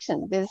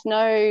attraction. There's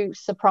no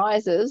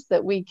surprises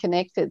that we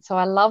connected. So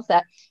I love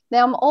that.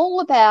 Now I'm all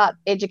about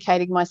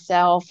educating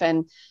myself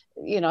and,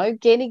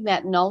 getting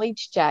that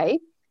knowledge, Jay.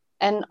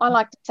 And I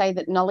like to say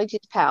that knowledge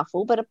is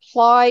powerful, but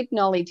applied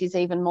knowledge is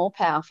even more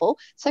powerful.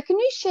 So can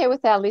you share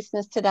with our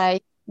listeners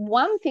today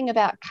one thing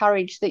about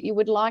courage that you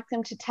would like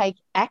them to take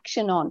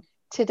action on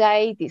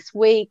today, this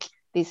week,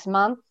 this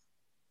month?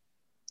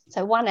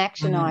 So one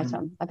action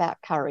item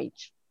about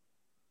courage.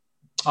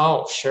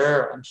 Oh,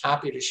 sure. I'm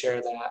happy to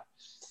share that.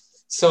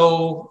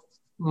 So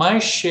my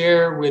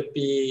share would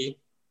be,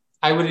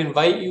 I would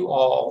invite you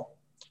all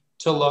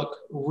to look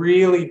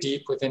really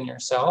deep within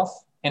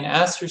yourself and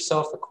ask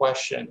yourself a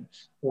question.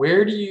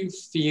 Where do you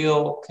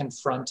feel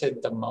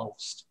confronted the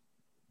most?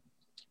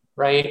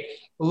 Right?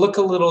 Look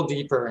a little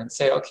deeper and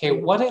say, okay,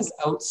 what is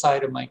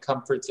outside of my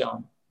comfort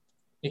zone?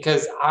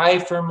 Because I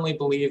firmly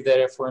believe that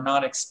if we're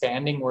not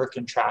expanding, we're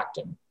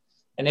contracting.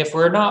 And if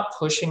we're not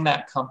pushing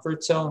that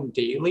comfort zone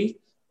daily,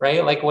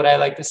 right? Like what I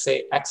like to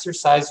say,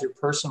 exercise your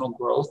personal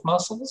growth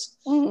muscles.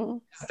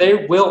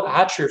 They will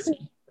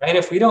atrophy, right?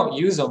 If we don't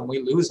use them, we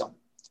lose them.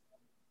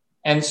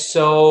 And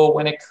so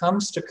when it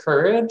comes to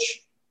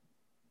courage,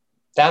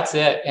 that's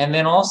it. And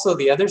then also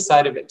the other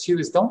side of it too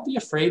is don't be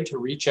afraid to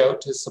reach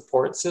out to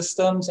support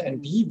systems and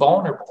be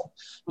vulnerable,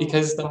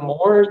 because the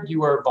more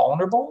you are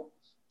vulnerable,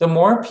 the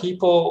more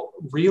people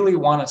really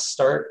want to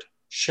start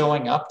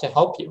showing up to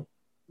help you.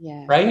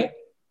 Yeah. Right?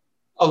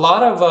 A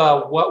lot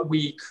of what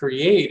we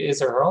create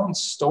is our own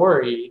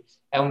story,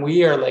 and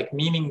we are like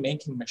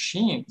meaning-making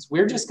machines.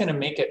 We're just going to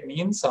make it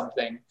mean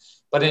something.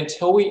 But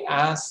until we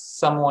ask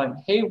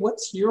someone, hey,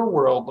 what's your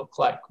world look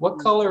like? What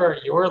color are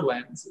your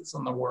lenses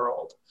in the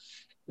world?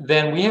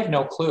 Then we have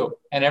no clue.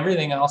 And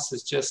everything else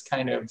is just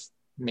kind of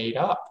made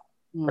up,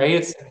 right?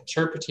 It's an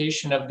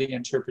interpretation of the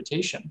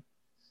interpretation.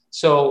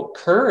 So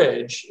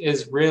courage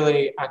is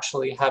really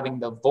actually having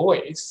the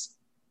voice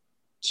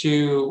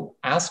to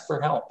ask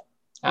for help,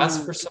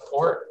 ask for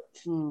support.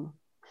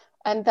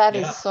 And that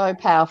is so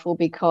powerful,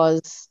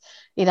 because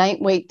it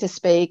ain't weak to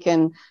speak,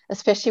 and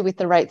especially with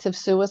the rates of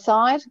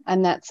suicide.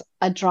 And that's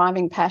a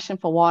driving passion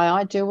for why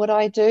I do what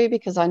I do,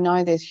 because I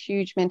know there's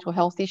huge mental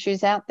health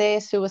issues out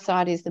there.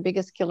 Suicide is the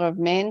biggest killer of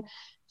men,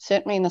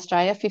 certainly in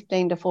Australia,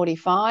 15 to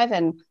 45,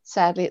 and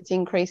sadly it's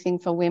increasing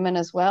for women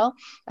as well.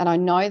 And I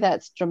know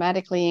that's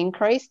dramatically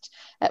increased.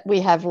 We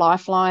have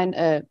Lifeline,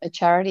 a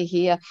charity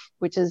here,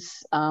 which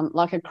is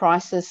like a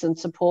crisis and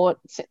support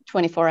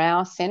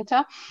 24-hour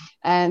centre,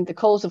 and the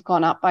calls have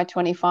gone up by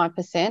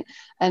 25%.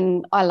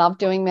 And I love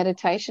doing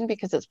meditation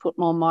because it's put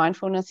more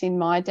mindfulness in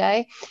my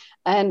day.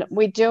 And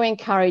we do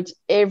encourage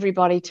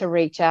everybody to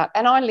reach out.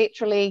 And I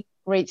literally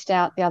reached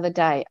out the other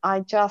day.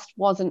 I just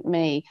wasn't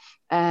me.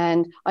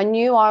 And I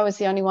knew I was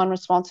the only one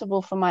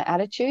responsible for my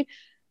attitude,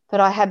 but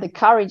I had the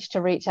courage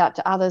to reach out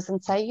to others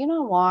and say, you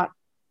know what?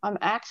 I'm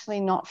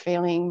actually not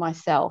feeling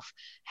myself.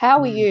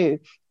 How are you?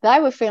 They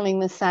were feeling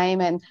the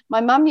same. And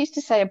my mum used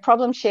to say a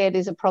problem shared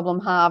is a problem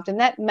halved. And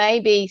that may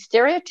be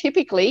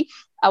stereotypically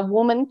a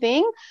woman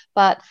thing,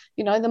 but,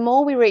 the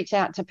more we reach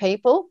out to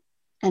people,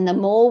 and the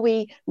more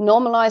we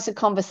normalize the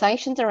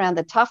conversations around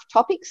the tough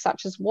topics,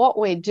 such as what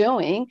we're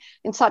doing,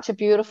 in such a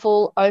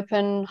beautiful,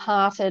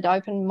 open-hearted,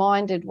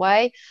 open-minded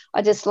way,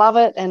 I just love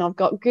it. And I've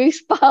got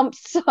goosebumps.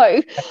 So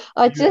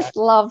I just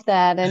love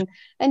that.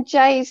 And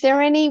Jay, is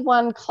there any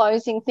one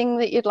closing thing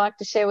that you'd like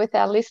to share with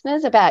our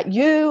listeners about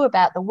you,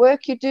 about the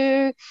work you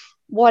do,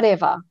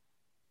 whatever?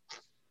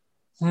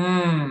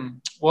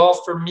 Well,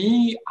 for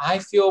me, I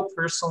feel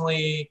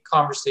personally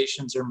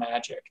conversations are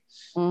magic.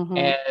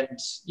 And,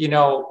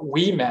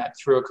 we met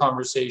through a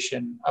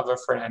conversation of a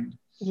friend.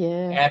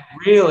 Yeah. And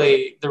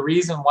really the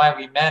reason why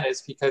we met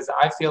is because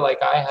I feel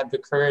like I had the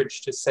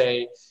courage to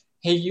say,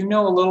 hey, a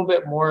little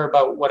bit more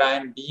about what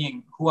I'm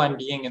being, who I'm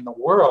being in the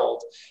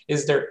world.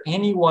 Is there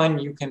anyone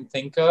you can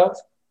think of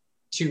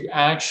to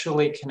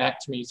actually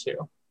connect me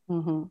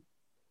to?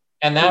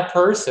 And that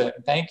person,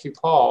 thank you,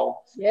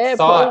 Paul. Yeah,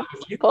 Paul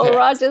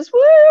Rogers,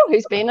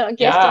 who's been a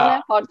guest on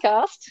our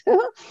podcast.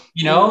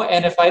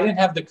 And if I didn't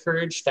have the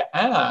courage to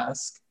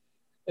ask,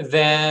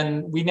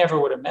 then we never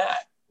would have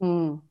met.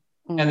 And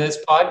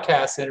this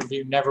podcast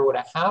interview never would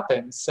have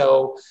happened.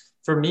 So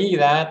for me,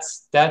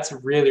 that's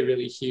really,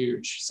 really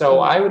huge. So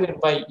I would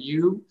invite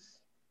you,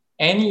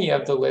 any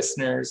of the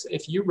listeners,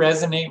 if you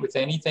resonate with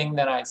anything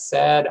that I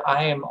said,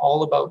 I am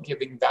all about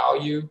giving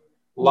value.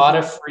 A lot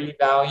of free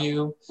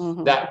value,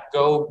 that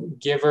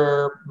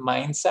go-giver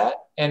mindset.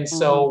 And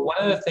so one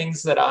of the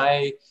things that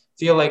I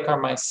feel like are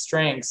my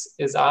strengths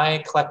is I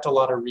collect a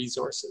lot of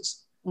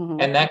resources.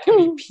 And that could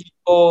be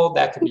people,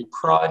 that could be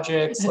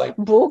projects, like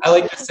books, I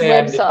like to say,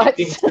 websites, I'm the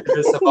giving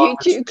service of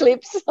YouTube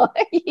clips.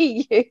 I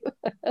hear you.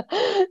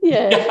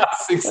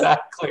 Yes,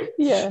 exactly.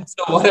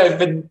 So what I've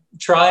been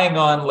trying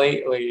on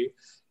lately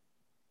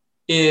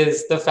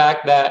is the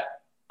fact that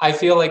I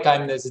feel like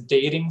I'm this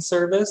dating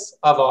service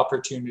of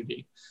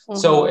opportunity.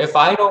 So if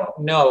I don't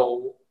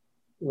know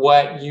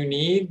what you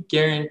need,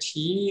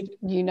 guaranteed,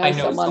 I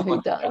know someone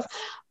who does.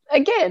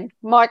 Again,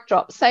 mic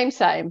drop, same.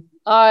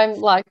 I'm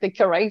like the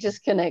courageous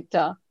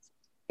connector.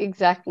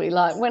 exactly.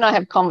 Like when I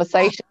have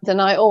conversations,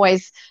 and I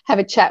always have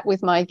a chat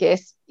with my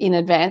guests in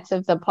advance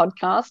of the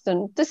podcast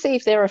and to see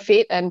if they're a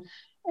fit, and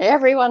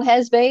everyone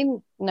has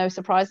been, no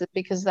surprises,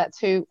 because that's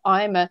who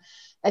I'm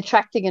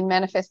attracting and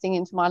manifesting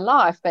into my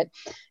life. But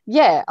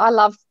yeah, I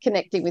love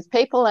connecting with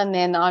people, and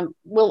then I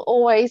will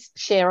always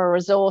share a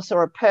resource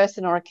or a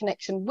person or a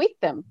connection with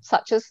them,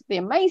 such as the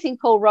amazing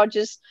Paul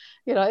Rogers,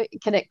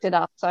 connected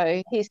us.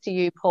 So here's to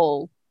you,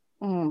 Paul.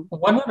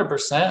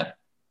 100%.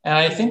 And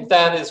I think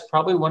that is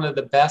probably one of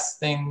the best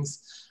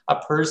things a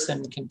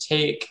person can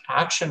take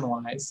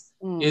action-wise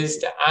is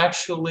to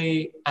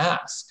actually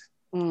ask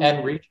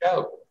and reach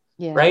out.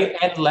 Yeah. Right.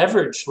 And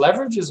leverage.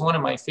 Leverage is one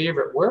of my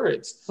favorite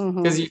words,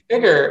 because you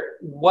figure,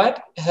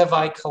 what have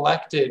I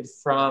collected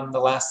from the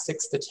last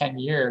 6 to 10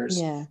 years?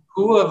 Yeah.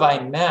 Who have I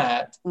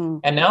met?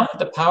 And now with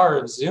the power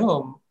of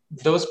Zoom,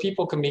 those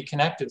people can be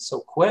connected so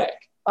quick.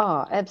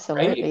 Oh,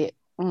 absolutely.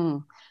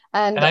 Right?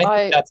 And I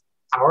think that's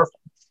powerful.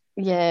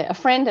 Yeah, a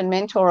friend and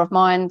mentor of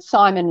mine,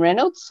 Simon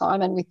Reynolds,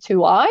 Simon with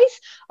 2 eyes,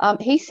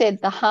 he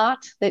said, the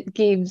heart that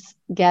gives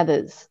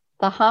gathers.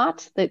 The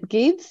heart that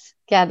gives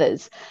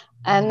gathers.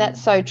 And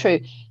that's so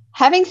true.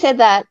 Having said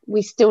that,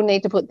 we still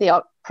need to put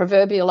the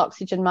proverbial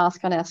oxygen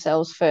mask on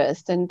ourselves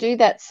first and do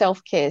that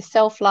self-care,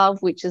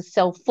 self-love, which is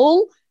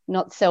self-full,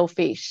 not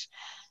selfish.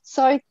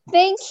 So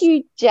thank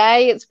you,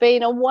 Jay. It's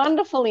been a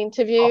wonderful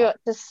interview.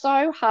 Just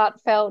so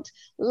heartfelt.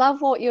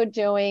 Love what you're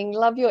doing.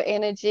 Love your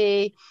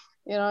energy.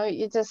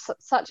 You're just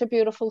such a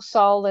beautiful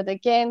soul. And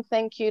again,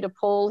 thank you to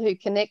Paul, who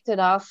connected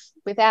us.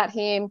 Without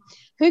him,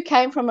 who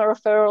came from a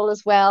referral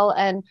as well.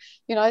 And,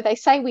 they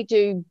say we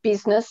do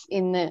business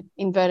in the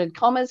inverted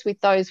commas with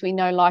those we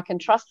know, like,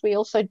 and trust. We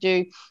also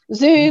do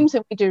Zooms,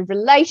 and we do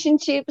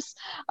relationships,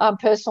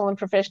 personal and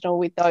professional,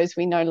 with those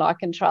we know, like,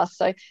 and trust.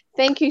 So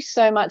thank you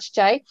so much,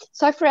 Jay.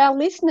 So for our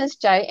listeners,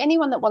 Jay,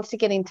 anyone that wants to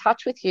get in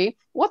touch with you,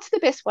 what's the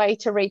best way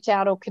to reach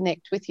out or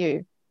connect with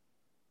you?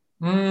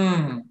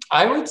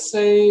 I would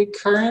say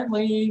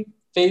currently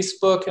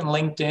Facebook and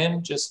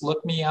LinkedIn. Just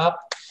look me up.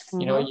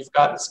 You've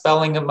got the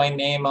spelling of my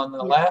name on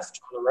the left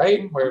or the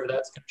right, wherever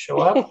that's going to show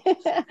up.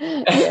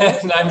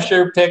 And I'm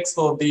sure pics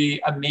will be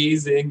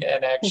amazing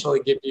and actually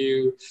give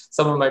you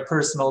some of my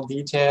personal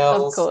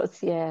details. Of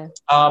course, yeah.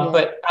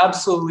 But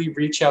absolutely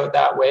reach out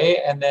that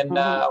way, and then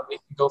we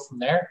can go from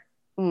there.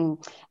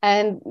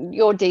 And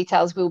your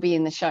details will be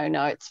in the show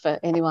notes for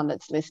anyone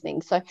that's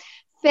listening. So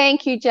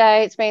thank you,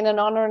 Jay. It's been an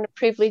honour and a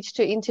privilege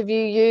to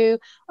interview you.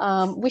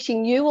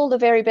 Wishing you all the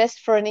very best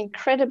for an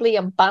incredibly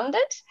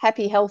abundant,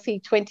 happy, healthy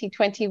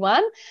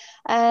 2021.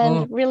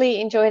 And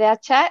really enjoyed our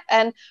chat.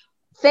 And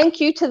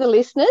thank you to the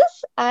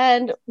listeners,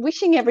 and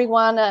wishing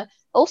everyone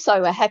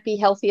also a happy,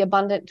 healthy,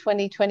 abundant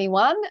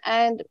 2021,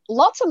 and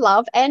lots of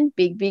love and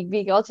big, big,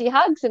 big Aussie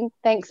hugs. And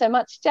thanks so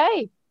much,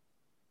 Jay.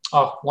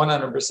 Oh,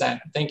 100%.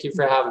 Thank you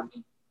for having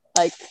me.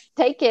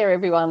 Take care,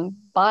 everyone.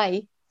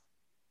 Bye.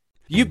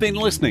 You've been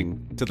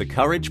listening to the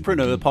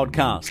Couragepreneur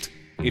podcast.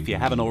 If you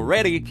haven't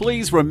already,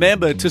 please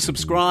remember to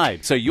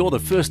subscribe so you're the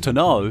first to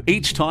know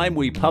each time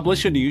we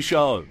publish a new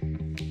show.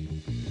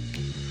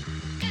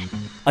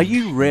 Are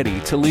you ready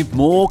to live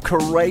more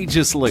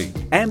courageously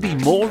and be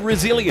more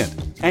resilient?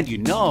 And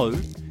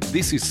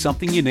this is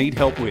something you need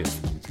help with.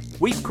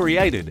 We've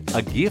created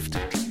a gift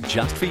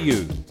just for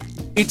you.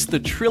 It's the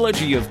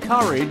Trilogy of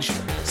Courage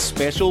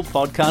special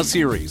podcast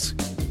series.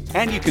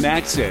 And you can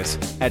access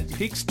at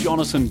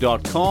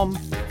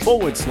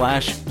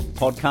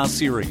pixjonathan.com/podcast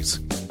series.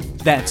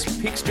 That's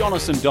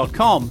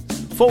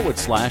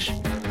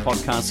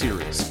pixjonathan.com/podcast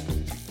series.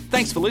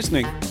 Thanks for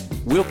listening.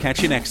 We'll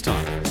catch you next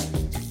time.